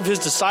become one of his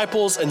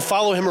disciples and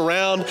follow him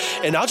around,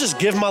 and I'll just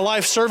give my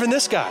life serving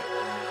this guy.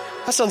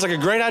 That sounds like a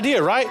great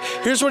idea, right?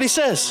 Here's what he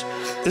says.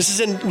 This is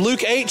in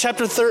Luke 8,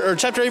 chapter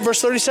 8, verse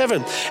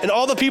 37. And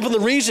all the people in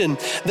the region,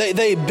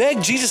 they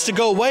begged Jesus to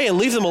go away and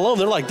leave them alone.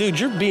 They're like, dude,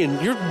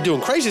 you're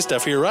doing crazy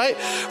stuff here, right?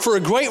 For a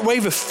great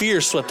wave of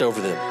fear swept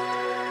over them.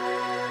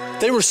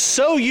 They were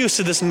so used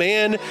to this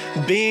man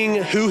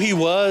being who he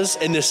was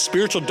in this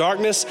spiritual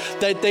darkness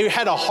that they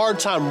had a hard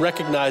time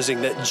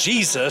recognizing that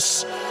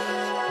Jesus,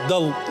 the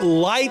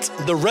light,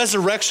 the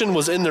resurrection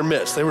was in their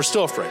midst. They were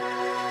still afraid.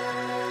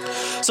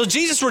 So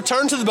Jesus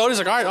returned to the boat. He's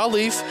like, all right, I'll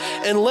leave,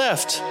 and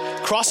left,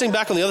 crossing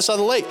back on the other side of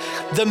the lake.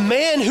 The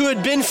man who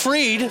had been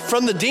freed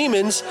from the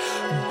demons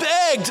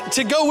begged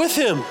to go with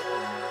him.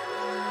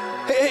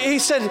 He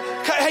said,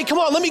 hey, come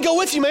on, let me go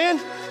with you, man.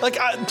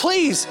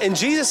 Please. And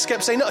Jesus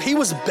kept saying no. He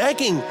was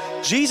begging,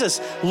 Jesus,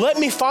 let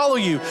me follow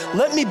you.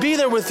 Let me be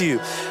there with you.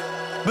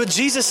 But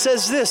Jesus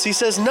says this. He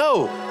says,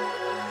 no,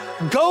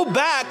 go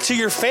back to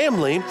your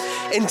family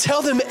and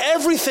tell them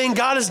everything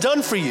God has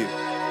done for you.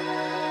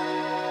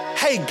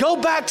 Hey, go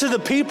back to the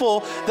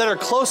people that are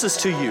closest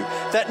to you,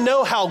 that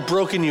know how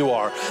broken you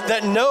are,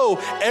 that know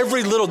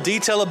every little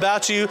detail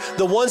about you,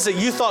 the ones that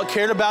you thought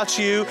cared about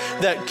you,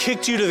 that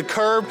kicked you to the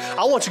curb.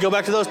 I want you to go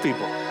back to those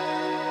people.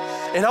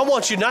 And I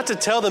want you not to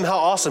tell them how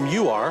awesome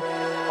you are.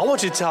 I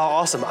want you to tell how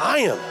awesome I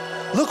am.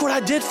 Look what I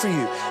did for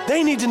you.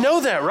 They need to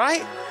know that,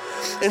 right?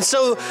 And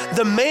so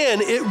the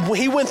man,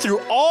 he went through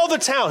all the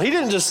town. He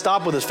didn't just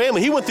stop with his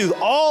family. He went through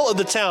all of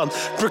the town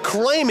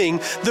proclaiming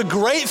the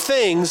great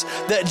things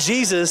that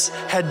Jesus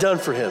had done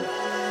for him.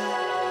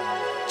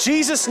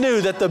 Jesus knew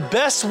that the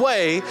best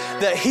way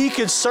that he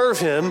could serve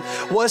him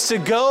was to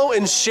go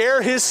and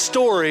share his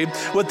story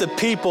with the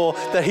people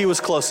that he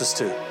was closest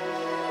to.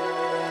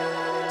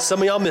 Some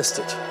of y'all missed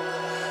it.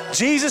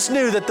 Jesus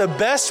knew that the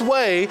best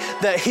way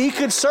that he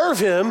could serve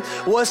him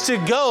was to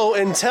go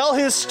and tell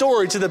his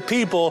story to the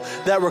people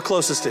that were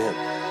closest to him.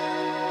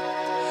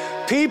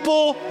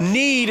 People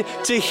need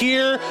to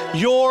hear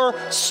your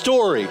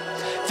story.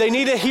 They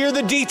need to hear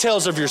the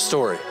details of your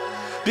story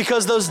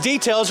because those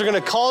details are going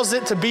to cause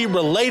it to be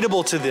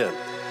relatable to them.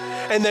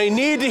 And they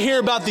need to hear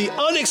about the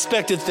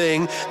unexpected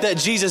thing that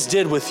Jesus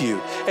did with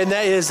you, and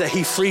that is that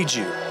he freed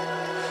you.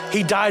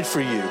 He died for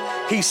you.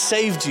 He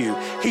saved you.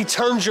 He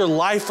turned your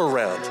life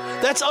around.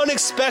 That's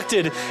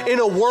unexpected in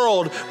a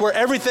world where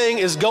everything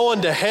is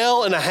going to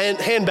hell in a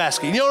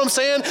handbasket. You know what I'm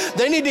saying?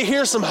 They need to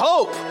hear some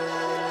hope.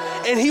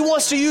 And he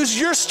wants to use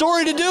your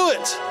story to do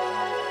it.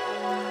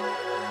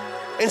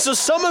 And so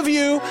some of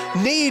you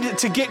need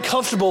to get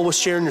comfortable with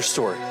sharing your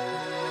story.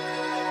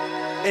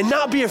 And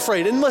not be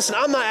afraid. And listen,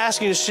 I'm not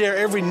asking you to share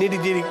every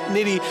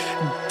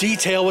nitty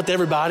detail with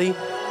everybody.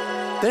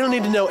 They don't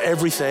need to know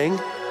everything.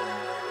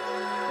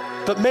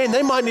 But man,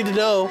 they might need to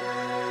know,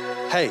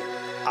 hey,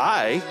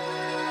 I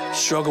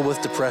struggle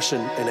with depression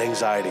and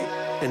anxiety,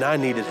 and I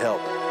needed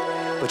help.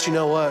 But you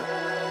know what?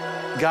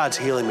 God's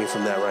healing me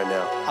from that right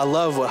now. I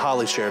love what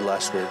Holly shared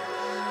last week.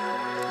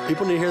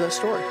 People need to hear that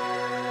story.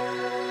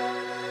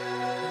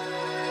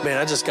 Man,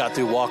 I just got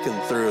through walking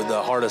through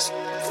the hardest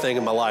thing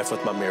in my life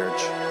with my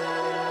marriage.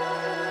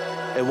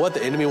 And what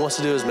the enemy wants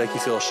to do is make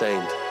you feel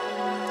ashamed.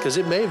 Because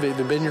it may have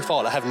even been your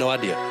fault. I have no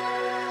idea.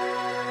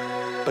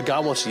 But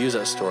God wants to use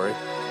that story.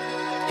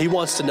 He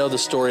wants to know the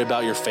story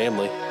about your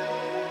family.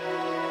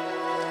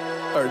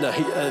 Or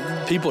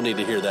no, people need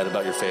to hear that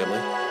about your family.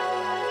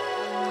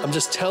 I'm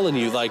just telling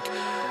you,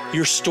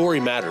 your story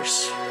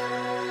matters.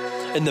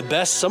 And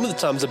some of the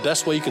times, the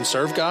best way you can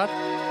serve God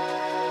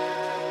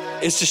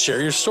is to share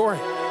your story.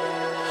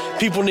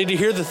 People need to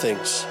hear the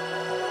things.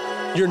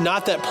 You're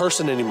not that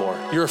person anymore.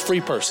 You're a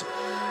free person.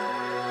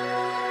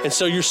 And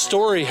so your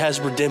story has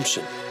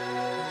redemption.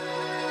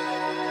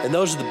 And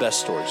those are the best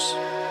stories.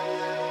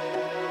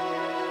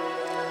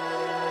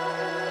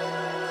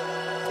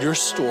 Your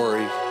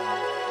story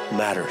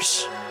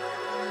matters.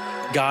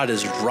 God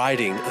is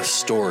writing a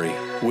story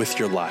with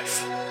your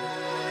life.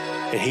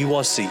 And he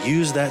wants to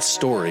use that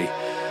story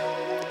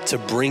to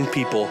bring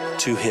people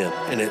to him.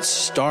 And it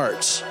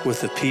starts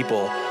with the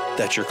people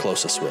that you're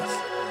closest with.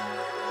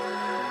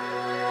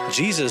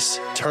 Jesus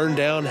turned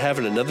down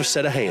having another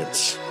set of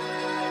hands.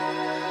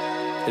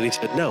 And he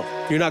said, no,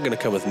 you're not going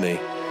to come with me.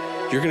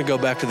 You're going to go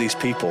back to these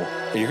people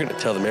and you're going to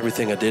tell them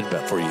everything I did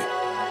for you.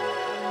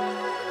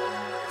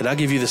 And I'll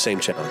give you the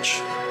same challenge.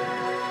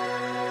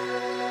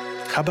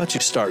 How about you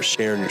start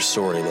sharing your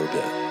story a little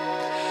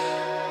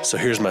bit? So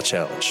here's my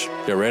challenge.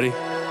 You ready?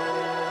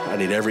 I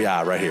need every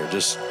eye right here.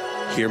 Just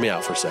hear me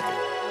out for a second.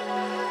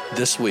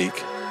 This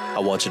week, I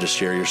want you to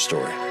share your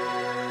story.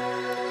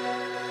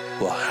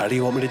 Well, how do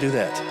you want me to do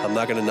that? I'm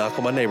not going to knock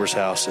on my neighbor's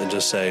house and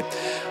just say,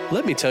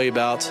 let me tell you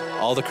about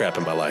all the crap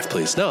in my life,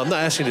 please. No, I'm not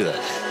asking you to do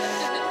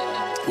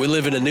that. We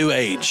live in a new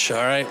age,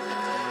 all right?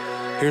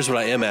 Here's what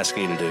I am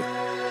asking you to do.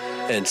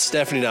 And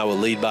Stephanie and I will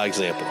lead by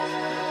example.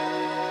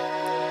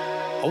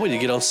 I want you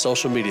to get on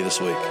social media this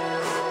week.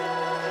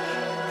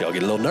 Y'all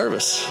get a little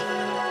nervous.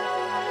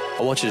 I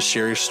want you to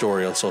share your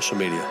story on social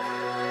media.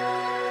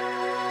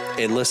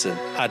 And listen,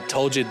 I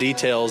told you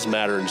details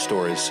matter in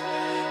stories.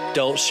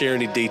 Don't share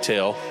any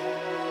detail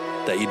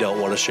that you don't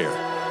want to share.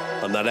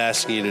 I'm not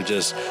asking you to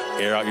just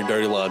air out your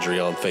dirty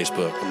laundry on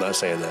Facebook. I'm not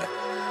saying that.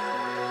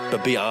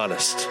 But be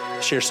honest.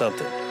 Share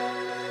something.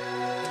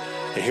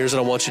 And here's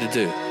what I want you to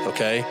do,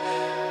 okay?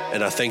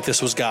 And I think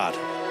this was God.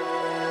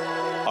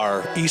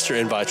 Our Easter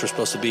invites were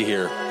supposed to be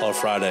here on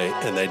Friday,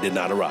 and they did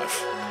not arrive.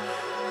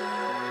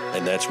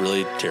 And that's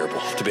really terrible,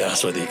 to be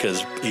honest with you,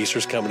 because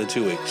Easter's coming in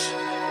 2 weeks.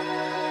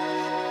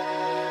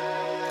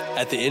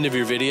 At the end of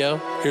your video,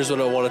 here's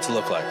what I want it to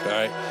look like, all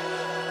right?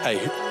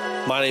 Hey,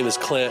 my name is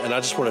Clint, and I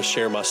just want to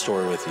share my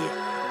story with you.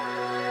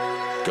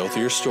 Go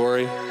through your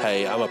story.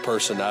 Hey, I'm a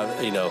person,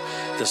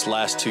 this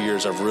last 2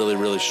 years, I've really,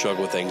 really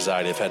struggled with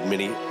anxiety. I've had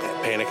many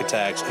panic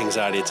attacks,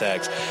 anxiety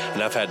attacks,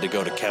 and I've had to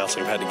go to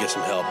counseling. I've had to get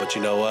some help. But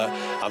you know what?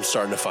 I'm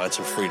starting to find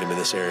some freedom in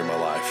this area of my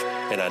life.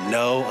 And I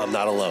know I'm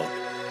not alone.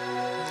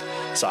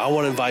 So I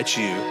want to invite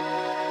you,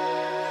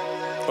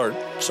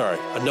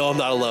 I know I'm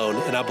not alone,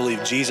 and I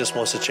believe Jesus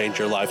wants to change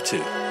your life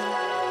too.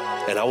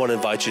 And I want to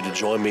invite you to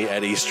join me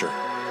at Easter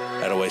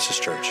at Oasis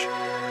Church,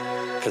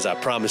 because I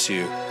promise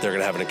you they're going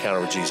to have an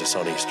encounter with Jesus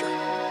on Easter.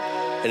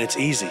 And it's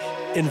easy.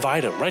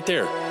 Invite them right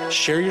there.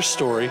 Share your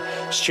story.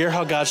 Share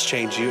how God's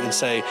changed you and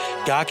say,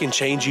 God can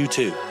change you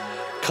too.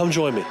 Come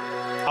join me.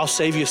 I'll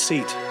save you a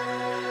seat.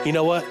 You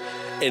know what?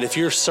 And if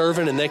you're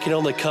serving and they can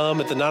only come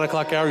at the 9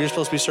 o'clock hour you're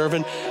supposed to be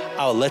serving,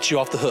 I'll let you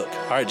off the hook.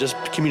 All right, just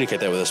communicate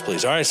that with us,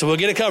 please. All right, so we'll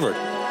get it covered.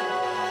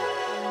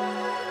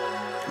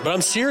 But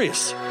I'm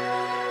serious.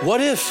 What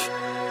if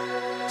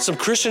some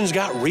Christians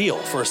got real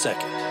for a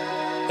second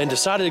and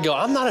decided to go,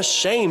 I'm not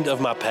ashamed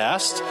of my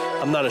past.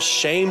 I'm not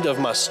ashamed of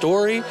my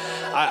story.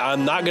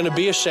 I'm not going to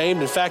be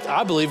ashamed. In fact,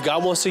 I believe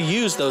God wants to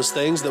use those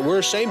things that we're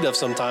ashamed of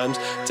sometimes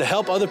to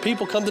help other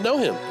people come to know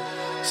him.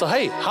 So,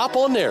 hey, hop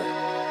on there.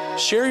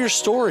 Share your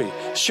story.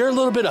 Share a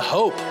little bit of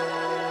hope.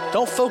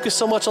 Don't focus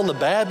so much on the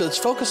bad, but let's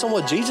focus on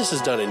what Jesus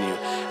has done in you.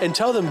 And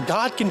tell them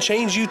God can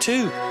change you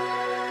too.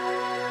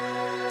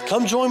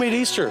 Come join me at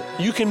Easter.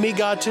 You can meet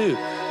God too.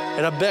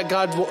 And I bet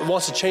God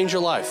wants to change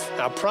your life.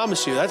 I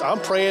promise you that. I'm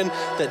praying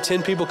that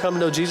 10 people come to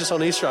know Jesus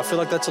on Easter. I feel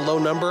like that's a low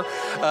number,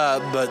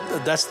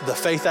 but that's the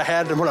faith I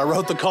had when I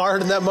wrote the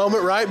card in that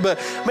moment, right? But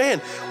man,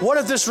 what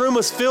if this room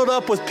was filled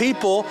up with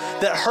people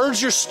that heard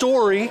your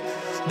story,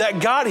 that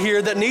got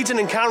here, that needs an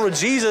encounter with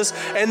Jesus,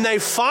 and they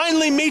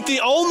finally meet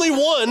the only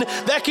one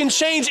that can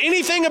change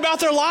anything about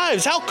their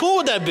lives? How cool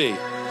would that be?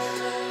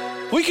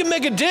 We can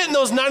make a dent in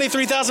those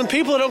 93,000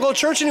 people that don't go to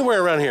church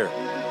anywhere around here.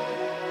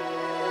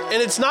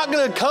 And it's not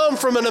going to come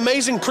from an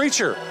amazing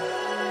preacher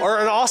or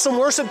an awesome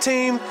worship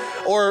team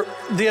or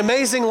the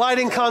amazing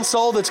lighting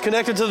console that's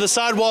connected to the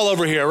side wall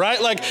over here, right?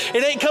 Like,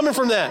 it ain't coming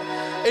from that.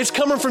 It's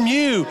coming from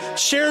you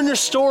sharing your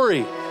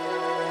story.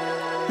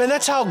 Man,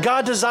 that's how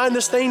God designed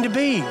this thing to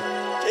be.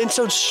 And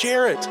so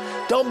share it.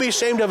 Don't be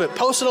ashamed of it.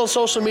 Post it on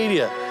social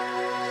media.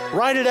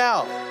 Write it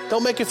out.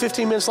 Don't make it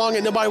 15 minutes long.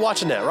 Ain't nobody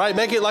watching that, right?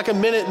 Make it like a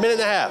minute and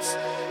a half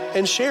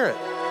and share it.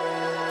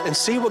 And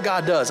see what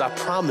God does. I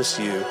promise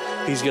you,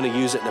 he's going to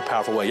use it in a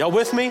powerful way. Y'all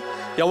with me?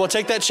 Y'all want to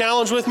take that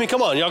challenge with me?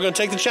 Come on. Y'all going to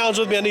take the challenge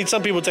with me? I need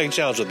some people to take the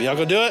challenge with me. Y'all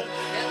going to do it?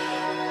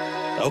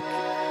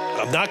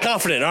 Oh, I'm not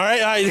confident. All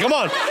right. Come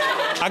on.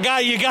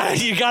 You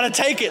got to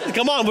take it.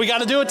 Come on. We got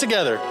to do it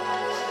together.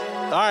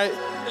 All right.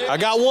 I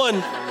got one.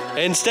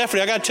 And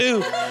Stephanie, I got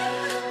two.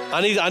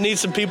 I need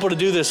some people to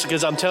do this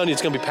because I'm telling you,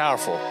 it's going to be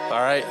powerful. All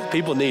right.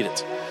 People need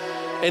it.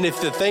 And if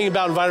the thing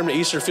about inviting them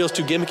to Easter feels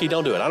too gimmicky,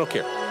 don't do it. I don't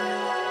care.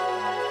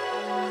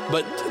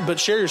 But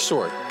share your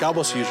story. God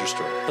wants to use your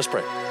story. Let's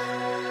pray.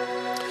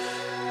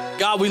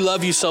 God, we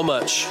love you so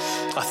much.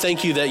 I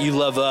thank you that you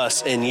love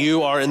us and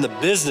you are in the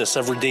business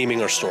of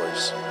redeeming our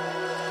stories.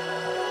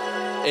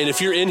 And if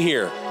you're in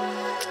here,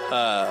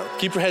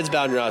 keep your heads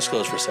bowed and your eyes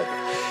closed for a second.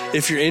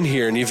 If you're in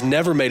here and you've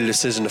never made a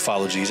decision to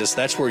follow Jesus,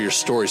 that's where your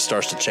story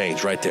starts to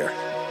change right there.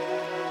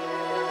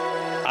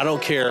 I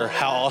don't care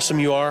how awesome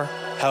you are,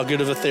 how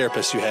good of a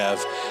therapist you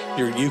have,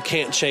 you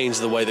can't change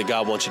the way that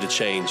God wants you to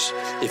change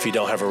if you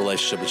don't have a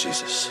relationship with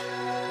Jesus.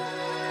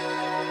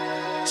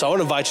 So I want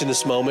to invite you in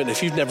this moment.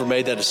 If you've never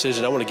made that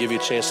decision, I want to give you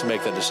a chance to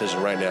make that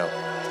decision right now.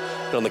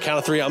 And on the count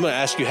of 3, I'm going to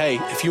ask you, hey,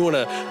 if you want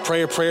to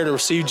pray a prayer to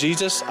receive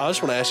Jesus, I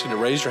just want to ask you to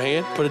raise your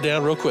hand, put it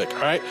down real quick,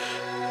 all right?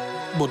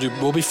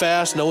 We'll be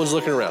fast. No one's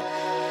looking around.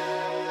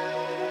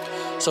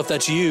 So if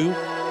that's you,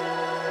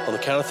 on the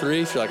count of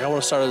 3, if you're like, I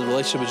want to start a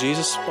relationship with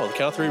Jesus, on the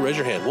count of 3, raise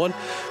your hand. 1,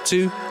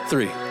 2,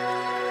 3.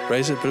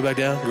 Raise it, put it back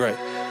down. Great.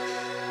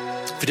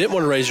 If you didn't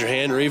want to raise your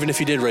hand, or even if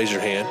you did raise your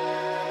hand,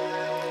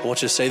 I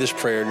want you to say this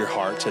prayer in your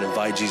heart and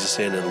invite Jesus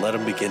in and let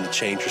him begin to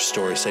change your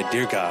story. Say,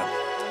 dear God,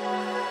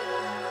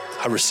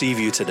 I receive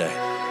you today.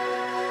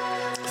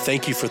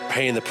 Thank you for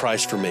paying the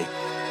price for me.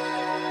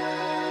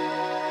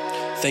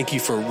 Thank you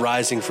for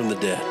rising from the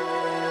dead.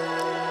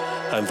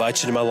 I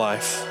invite you to my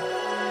life,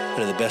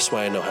 and in the best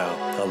way I know how,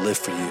 I'll live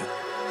for you.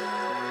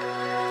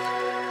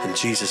 In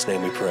Jesus'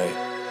 name we pray.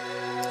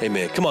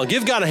 Amen. Come on,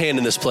 give God a hand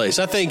in this place.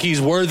 I think he's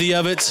worthy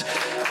of it.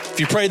 If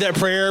you prayed that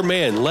prayer,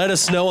 man, let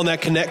us know on that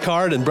Connect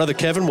card, and Brother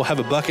Kevin will have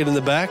a bucket in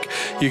the back.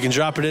 You can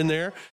drop it in there.